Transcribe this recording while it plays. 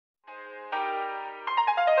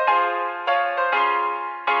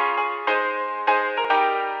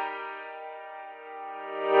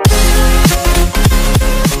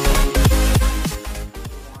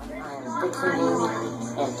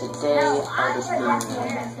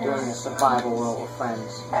just doing a survival world with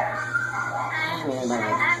friends. I mean,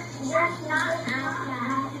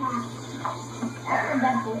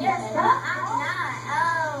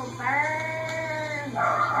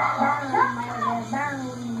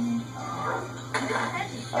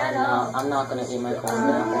 I'm not gonna eat my corn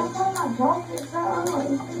apple.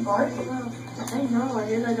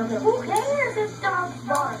 Who cares if dogs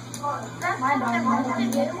bark? That's what they're supposed to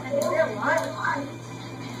do in real life.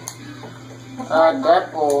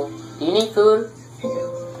 Deadpool, do you need food?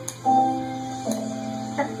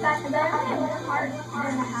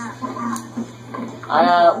 I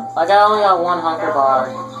only got one hunger bar.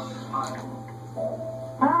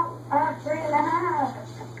 3.5.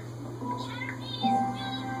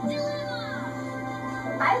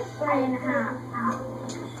 I have 3.5.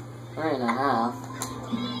 3.5.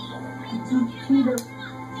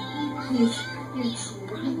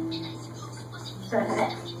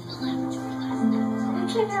 You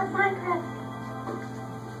check out Minecraft.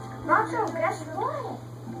 Not so, guess what?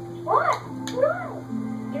 What?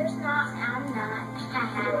 You're not, I'm not.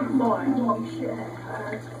 Boy, you should.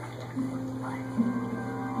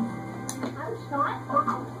 I'm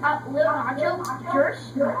not. Little Nacho, you're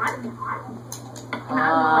smart. I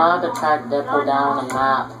have to track Deadpool down on the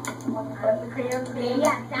map.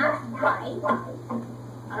 Yeah, that's right.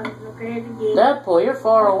 Deadpool, you're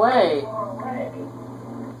far away.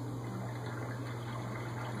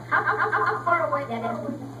 How far away that is?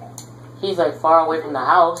 He's like far away from the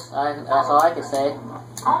house. That's all I can say.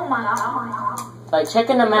 Oh my god. Like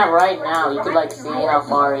checking the map right now, you could like see how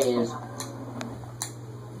far he is.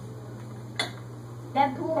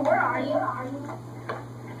 Deadpool, where are you?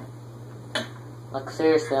 Like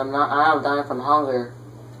seriously, I'm dying from hunger.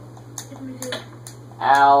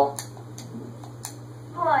 Ow.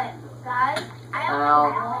 What, guys? I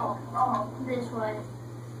don't know this way.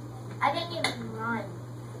 I didn't even run.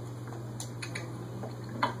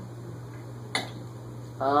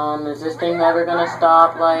 Is this thing ever gonna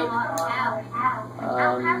stop? Like,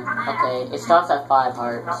 okay, it stops at 5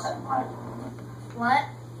 hearts. What?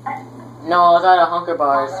 No, I was out of hunger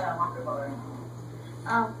bars.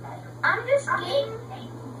 Oh, I'm just getting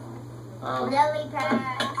lily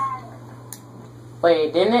pads.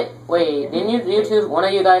 Wait, didn't you two, one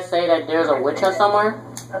of you guys say that there's a witch house somewhere?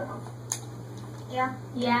 Yeah.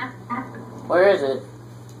 Yeah. Where is it?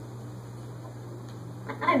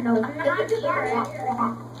 I don't know.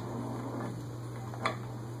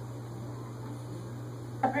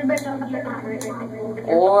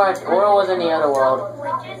 Or it was in the other world.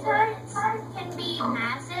 Witches' huts can be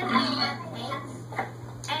massive and have eggs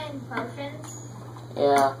and potions.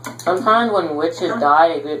 Yeah. Sometimes when witches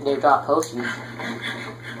die, they drop potions.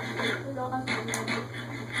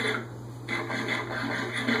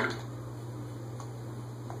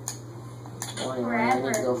 Anyway, I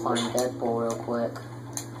need to go find Deadpool real quick.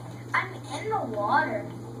 I'm in the water.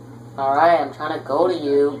 Alright, I'm trying to go to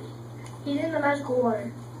you. He's in the magical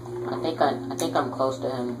water. I think I'm close to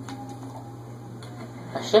him.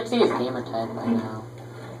 I should see his gamer tag by now.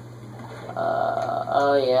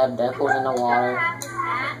 Oh yeah, Deadpool's in the water.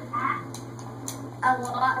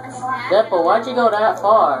 Deadpool, why'd you go that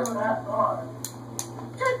far?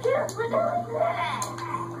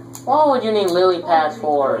 What would you need lily pads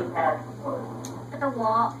for? To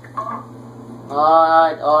walk.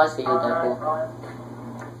 Oh, I see you, Deadpool.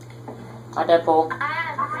 Hi, Deadpool. I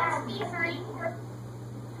have 63.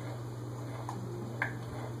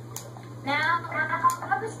 Now, I'm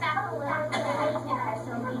going to stack a little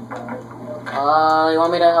you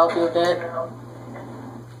want me to help you with it?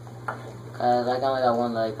 Cause I only got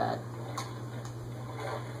one lily pad.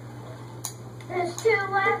 There's 2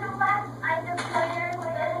 left. I declare the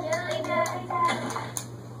lily pad.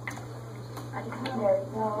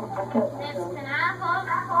 Next, can I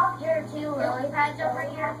have your 2 lily pads over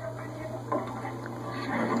here?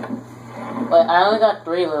 Wait, I only got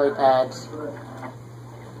 3 lily pads.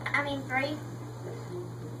 I mean 3.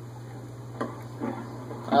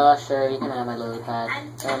 Sure, you can have my lily pad.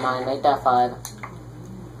 Never mind, make that 5.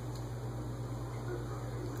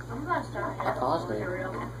 I'm gonna start. I paused it. For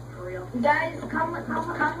real. Guys, come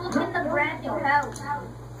look in the brand new house.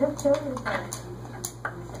 Just kill yourself.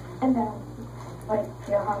 And then, like,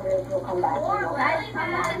 you're hungry, you'll come back.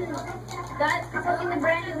 Guys, look in the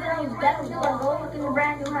brand new house. That's new. Go look in the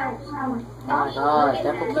brand new house. Oh my god,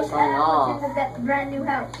 Deadpool keeps running off. Look at the brand new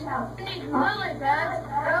house. Lily pads,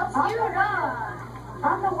 else you die.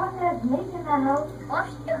 I'm the one that's making the house. Or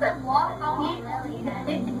you could walk on lily pads.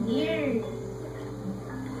 Years.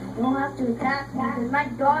 You don't have to attack me because my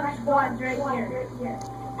dog squad's right here.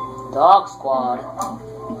 Dog squad.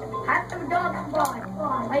 I have a dog spawn.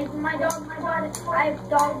 My dog spawn. I have 10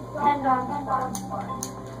 dogs spawn.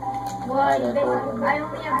 Well, I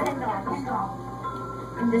only have 10 dogs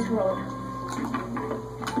in this world.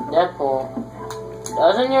 Deadpool.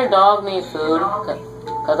 Doesn't your dog need food?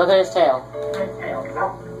 Cause look at his tail.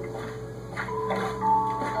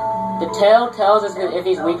 The tail tells us if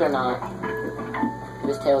he's weak or not. If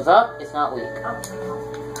his tail's up, it's not weak.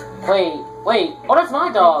 Wait. Oh, that's my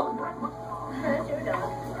dog. That's your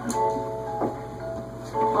dog.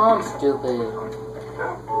 Oh, I'm stupid.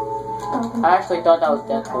 I actually thought that was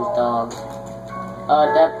Deadpool's dog.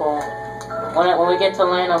 Deadpool. When we get to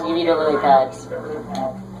land, I'll give you the lily pads.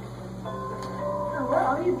 Where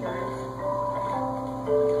are you guys?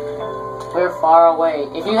 We're far away.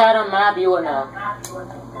 If you had a map, you would know.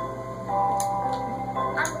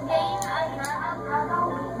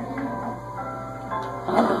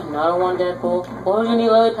 Another one, Deadpool. What do you need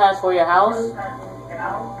lily pads for? Your house?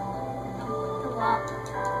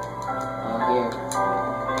 Oh, here.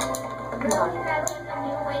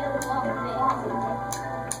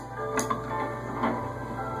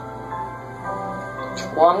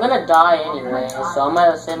 Well, I'm gonna die anyway, so I'm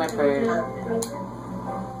gonna say my prayers.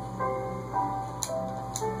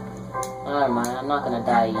 Never mind, I'm not gonna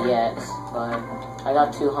die yet, but I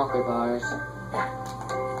got 2 hungry bars.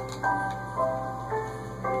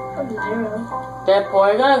 Deadpool,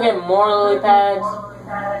 you're gonna get more lily pads.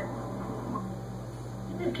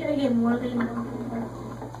 You're gonna get more lily pads.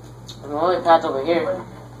 There's more lily pads over here.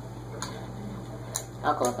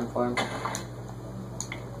 I'll go looking for him.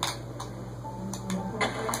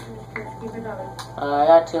 I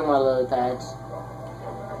got 2 more lily pads.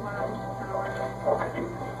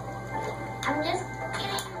 I'm just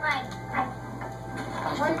getting like...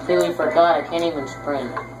 I completely forgot I can't even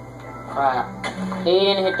sprint. Crap. He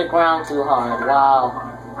didn't hit the ground too hard. Wow.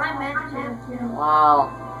 I meant to. Wow.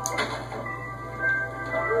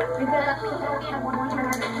 Because I was only at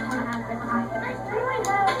 100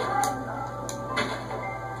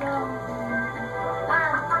 So,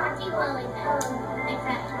 20 lily pads.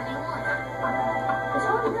 Except 21. It's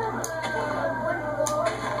only done.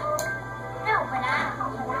 No, but I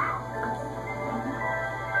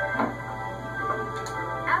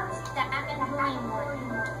was stuck in 21.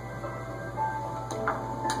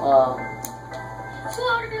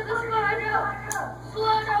 Slaughter the spider!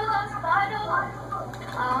 Slaughter the spider!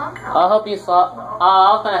 I'll help you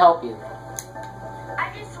how can I help you? I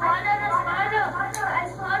just slaughtered the spider! I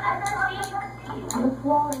slaughtered the sheep! Who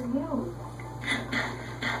slaughtered you?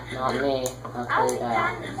 Not me. I'll tell you that.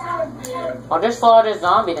 I'll I'll just slaughter the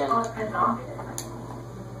zombie then. slaughter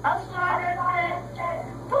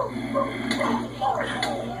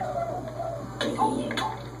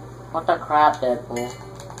What the crap, Deadpool?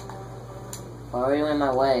 Why are you in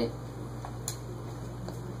my way?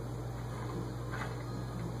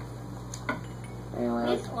 Anyway.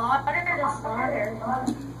 We slaughtered the slaughter.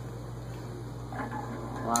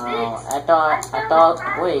 Wow. I thought,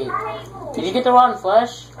 wait. Did you get the rotten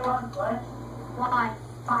flesh? Why?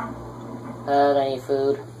 I need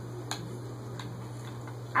food.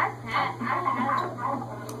 I've had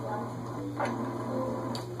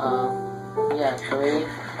Yeah, 3.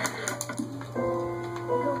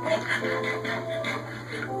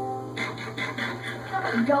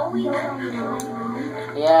 Joey's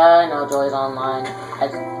online. Yeah, I know Joy's online. I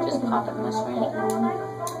just popped up my screen.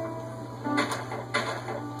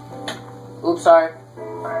 Oops, sorry.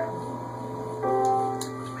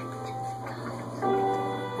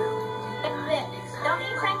 Don't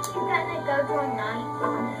you think he's gonna go to a night?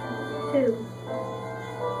 Who?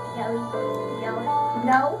 Joey.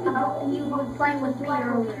 No, he was playing with me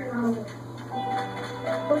earlier.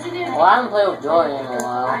 What's he doing? Well, I haven't played with Joy in a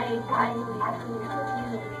while.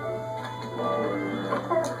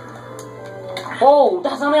 Whoa,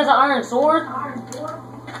 that zombie has an iron sword?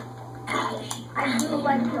 I do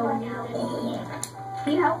like Joey.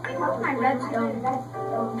 He helped me with my redstone.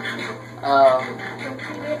 Ow.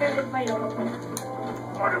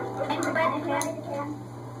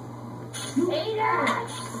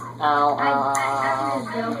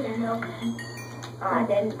 I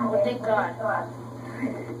didn't. Oh, thank God.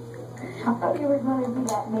 I thought you were going to be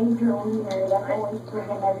that major leader that's always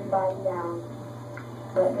bringing everybody down.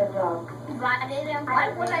 But good job. Invited him. Why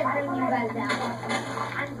would I bring you guys down?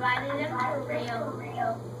 I invited him for real.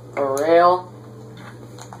 For real?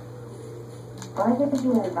 Why did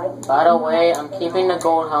you invite me? By the way, I'm keeping the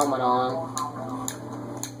gold helmet on.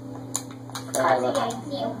 I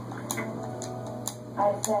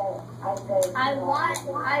want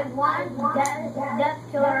Death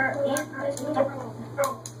Killer in this room.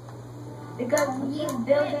 Because he's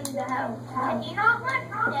building the house. And you know what?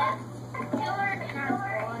 Death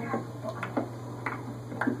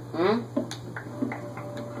Hmm?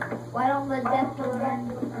 Why don't the death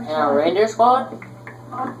In a reindeer squad?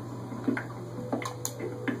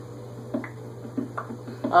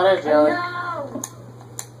 Oh, there's Joey. No!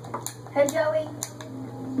 Hey, Joey.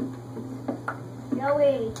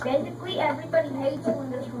 Joey, basically everybody hates you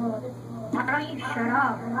in this world. Why don't you shut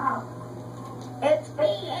up? It's me,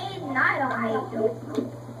 Aiden. I don't hate you.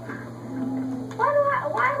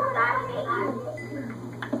 Why would I hate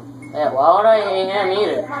you? Yeah, why would I hate him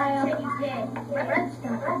either?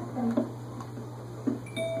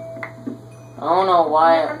 I don't know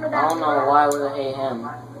why we would hate him.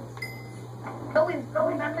 But we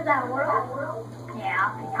remember that world?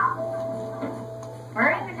 Yeah.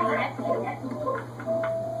 We're even hate it.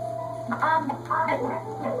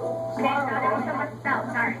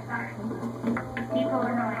 Sorry. People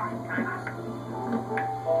are annoying sometimes.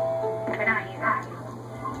 But not you.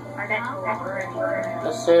 Or that's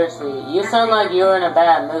But seriously, you sound like you're in a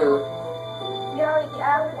bad mood. I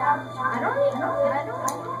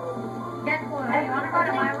don't. Deadpool, you wanna go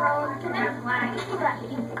to my road? That's why.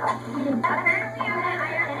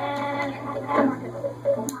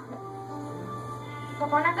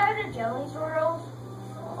 Wanna go to Joey's world?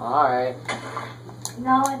 Alright.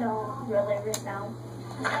 No, I don't really right now.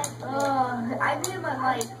 I did my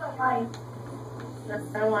life.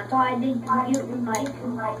 So I did mute your mic.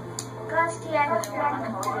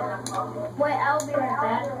 Wait, I'll be right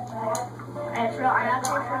back. I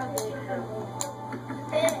actually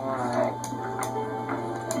Alright.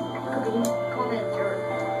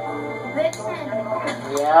 Vixen,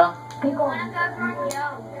 Yeah? you wanna go run yo?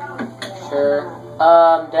 Sure.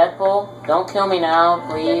 Deadpool, don't kill me now,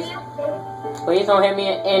 please. Please don't hit me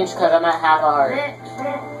an inch because I'm at half a heart.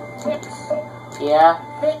 Yeah?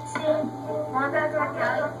 Vixen, wanna go run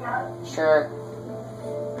yo? Sure.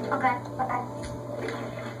 Okay.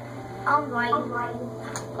 I'll invite you.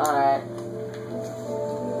 Alright.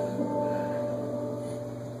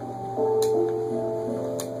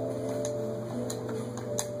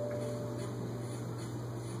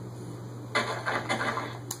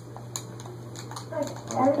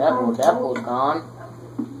 Deadpool's gone.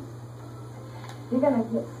 You're gonna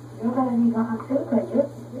be gone too, could you?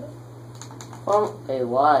 Oh, hey,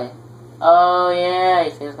 why? Oh, yeah, he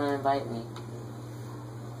said he was gonna invite me.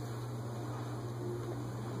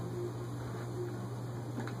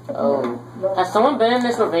 Oh. Has someone been in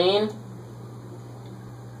this ravine?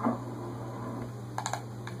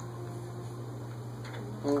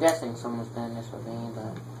 I'm guessing someone's been in this ravine,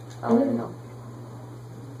 but I don't know.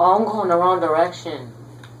 Oh, I'm going the wrong direction.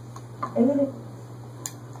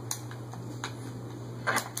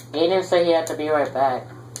 He didn't say he had to be right back.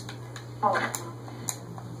 Oh.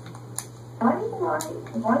 Why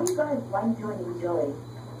do you guys like joining Joey?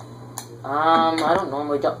 I don't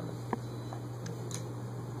normally do.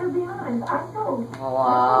 To be honest, I know. Oh,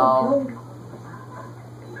 wow.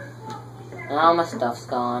 Now my stuff's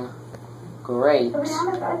gone. Great. To be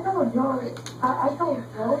honest, I told Joey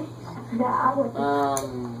that I would.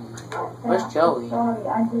 Where's Joey? Sorry,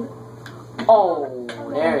 I did. Oh,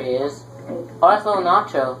 there he is. Oh, that's little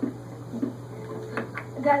Nacho.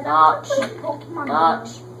 Notch. Notch.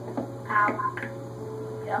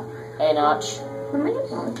 Hey, Notch.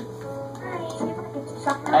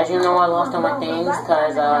 As you know, I lost all my things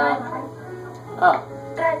because, oh.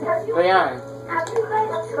 Three iron. Have you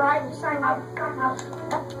guys tried to sign up?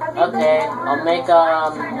 Okay, I'll make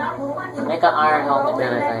an iron helmet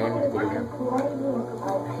then if I end the video.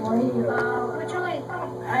 Which one?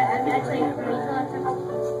 I'm actually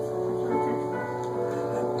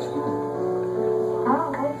I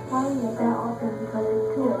don't like playing it that often because it's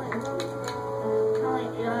cool. how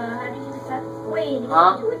do you use that? Wait,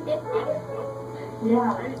 Huh? you do a dip thing?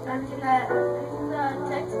 Yeah. The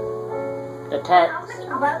text? The text.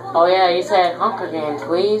 Oh yeah, you said Hunger Games,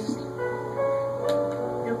 please.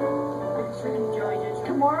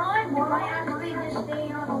 Tomorrow I might actually just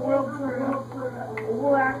stay on the world for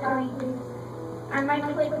or actually I might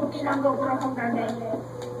play Pokemon Go for a whole day.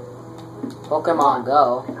 Pokemon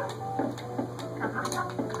Go.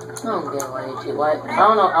 I don't get why you what. I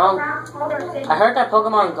don't know. I heard that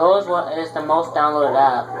Pokemon Go is the most downloaded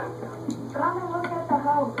app. Come and look at the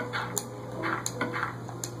house.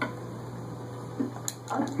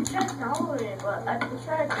 I tried to download it, but I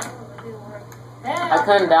tried to download it, didn't work. I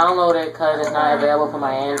couldn't download it because it's not available for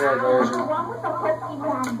my Android version. What's wrong with the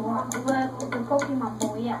Pokemon Ball? The Pokemon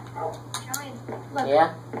Ball, yeah. Look,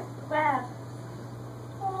 Yeah? grab.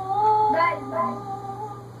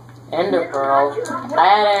 Ender Pearl. I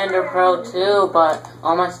had an Ender Pearl too, but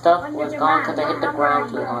all my stuff was gone because I hit the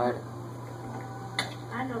ground too hard.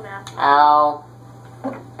 I know that. Ow.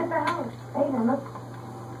 At the house. Hey, Emma.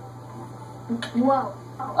 Whoa.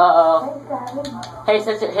 Uh-oh. Hey,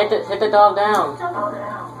 Hey, hit the dog down.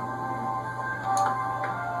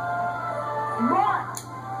 Run!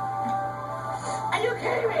 Are you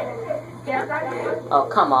kidding me? Get up again. Oh,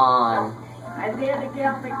 come on. I dare to get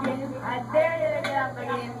up again. I dare you to get up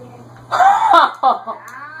again.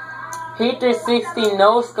 He 360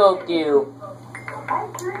 no-scoped you.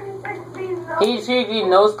 I'm 360. He 360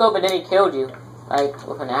 no-scoped and then he killed you. Like,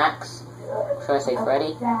 with an axe. Should I say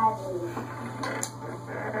Freddy?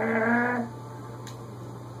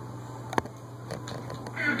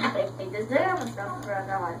 They deserve stuff for a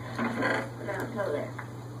god. No,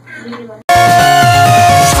 totally.